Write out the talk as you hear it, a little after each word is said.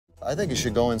I think you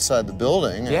should go inside the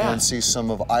building Yeah. and see some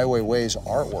of Ai Weiwei's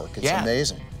artwork. It's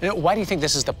amazing. Why do you think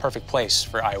this is the perfect place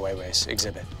for Ai Weiwei's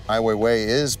exhibit? Ai Weiwei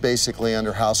is basically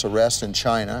under house arrest in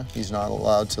China. He's not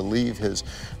allowed to leave his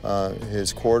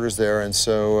quarters there, and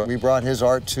so we brought his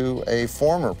art to a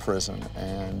former prison,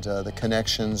 and the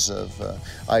connections of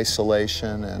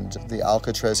isolation and the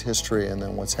Alcatraz history, and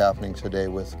then what's happening today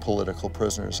with political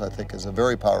prisoners, I think is a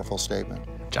very powerful statement.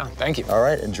 John, thank you. All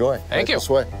right, enjoy. Thank you. This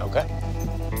way. Okay.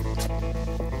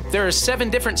 There are 7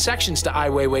 different sections to Ai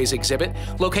Weiwei's exhibit,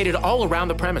 located all around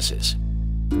the premises.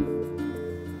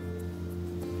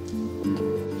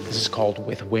 This is called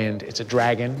With Wind. It's a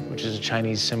dragon, which is a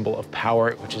Chinese symbol of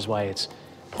power, which is why it's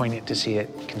poignant to see it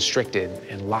constricted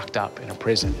and locked up in a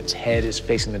prison. Its head is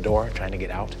facing the door, trying to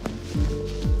get out.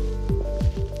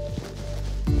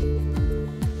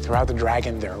 Throughout the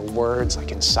dragon, there are words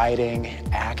like inciting,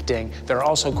 acting. There are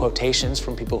also quotations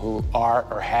from people who are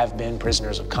or have been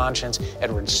prisoners of conscience: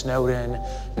 Edward Snowden,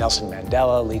 Nelson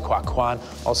Mandela, Lee Kwok Kwan,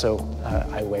 also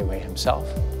Ai Weiwei himself.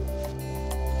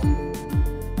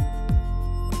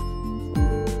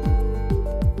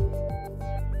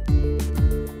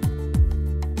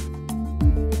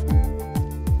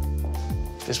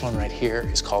 This one right here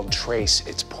is called Trace.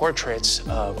 It's portraits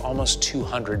of almost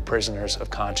 200 prisoners of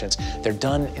conscience. They're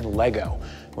done in Lego,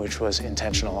 which was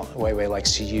intentional. Weiwei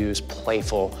likes to use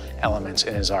playful elements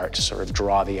in his art to sort of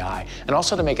draw the eye, and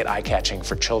also to make it eye-catching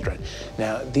for children.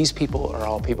 Now, these people are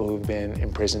all people who've been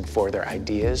imprisoned for their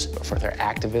ideas, for their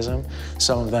activism.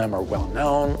 Some of them are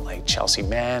well-known, like Chelsea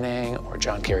Manning or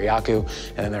John Kiriakou,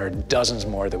 and then there are dozens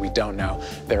more that we don't know.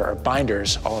 There are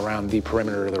binders all around the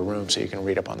perimeter of the room so you can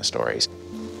read up on the stories.